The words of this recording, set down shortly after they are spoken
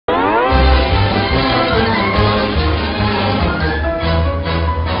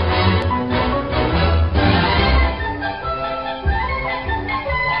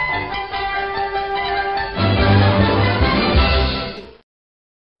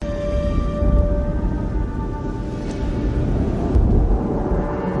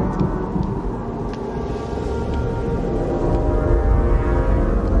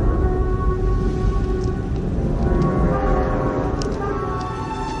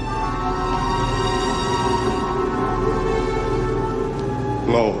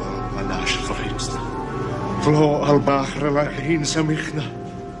Vlo al bachra la hin samichna.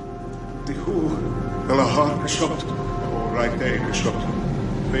 Die hoe de la haar geschot. O right day geschot.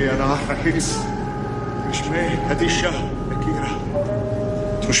 Be an achra hits. Is me hadisha akira.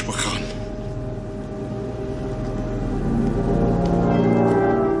 Tushbachan.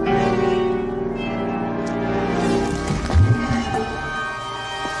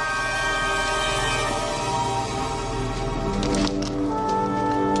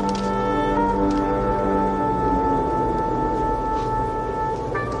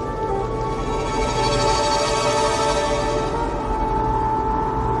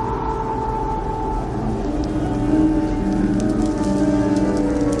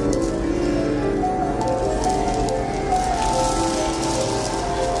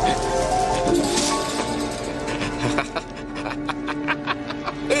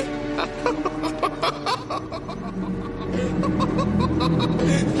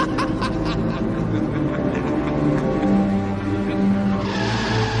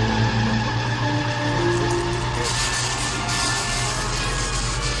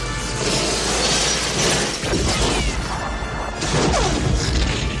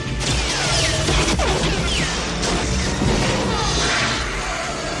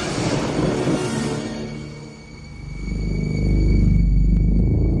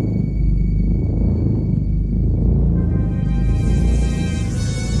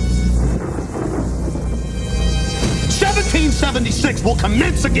 Will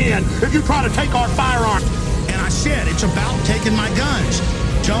commence again if you try to take our firearms. And I said, it's about taking my guns.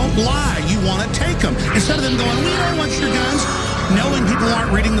 Don't lie, you want to take them. Instead of them going, we don't want your guns, knowing people aren't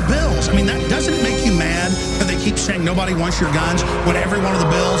reading the bills. I mean, that doesn't make you mad that they keep saying nobody wants your guns when every one of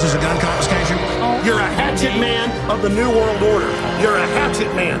the bills is a gun confiscation? You're a hatchet man of the New World Order. You're a hatchet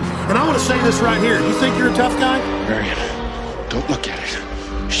man. And I want to say this right here. You think you're a tough guy? Marion, don't look at it.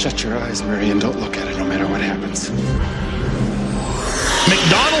 Shut your eyes, Marion. Don't look at it no matter what happens.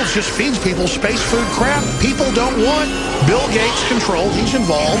 McDonald's just feeds people space food crap people don't want. Bill Gates controls, he's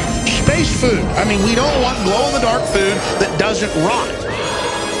involved. Space food. I mean, we don't want glow-in-the-dark food that doesn't rot.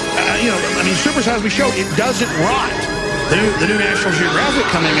 Super Size Me showed it doesn't rot. The new National Geographic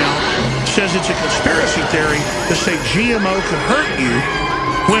coming out says it's a conspiracy theory to say GMO could hurt you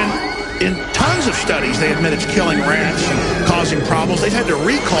when in tons of studies they admit it's killing rats and causing problems. They've had to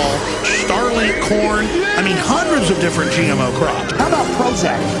recall Starlink corn, hundreds of different GMO crops. How about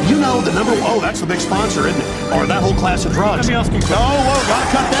Prozac? You know the number one, that's the big sponsor, isn't it? Or that whole class of drugs. Let me ask you a question. Oh, whoa, gotta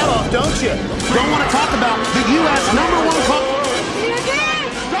cut that off, don't you? Don't want to talk about the U.S. number one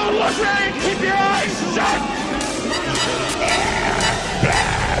Don't look at it! Keep your eyes shut!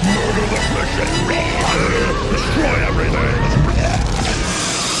 Murder the Christian, destroy everything.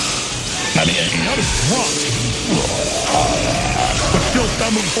 He was drunk, but still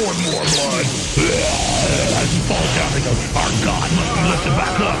stumbling forward more blood. As he falls down, he goes, our God must be lifted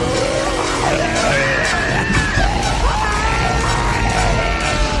back up.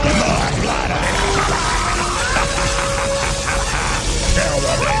 More blood. Tell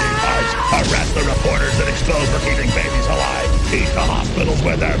the bleeding hearts, arrest the reporters that expose for keeping babies alive. Eat the hospitals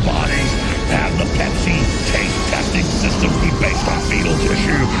with their bodies. Have the Pepsi taste testing systems be based on fetal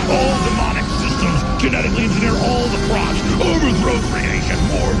tissue. All demonic systems genetically engineer all the crops. Overthrow creation.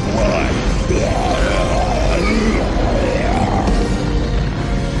 More blood.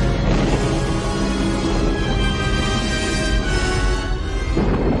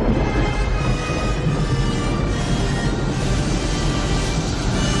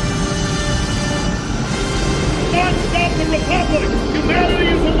 Stop the Republic! Humanity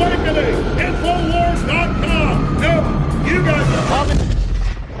is awakening! Infowars.com! No, you guys are coming!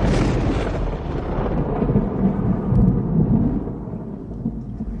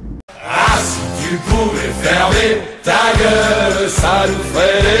 Ah, si tu pouvais fermer ta gueule, ça nous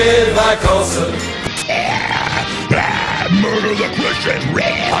ferait des vacances. Murder the Christians.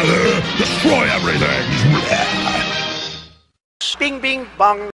 Destroy everything. Bing, bing, bong.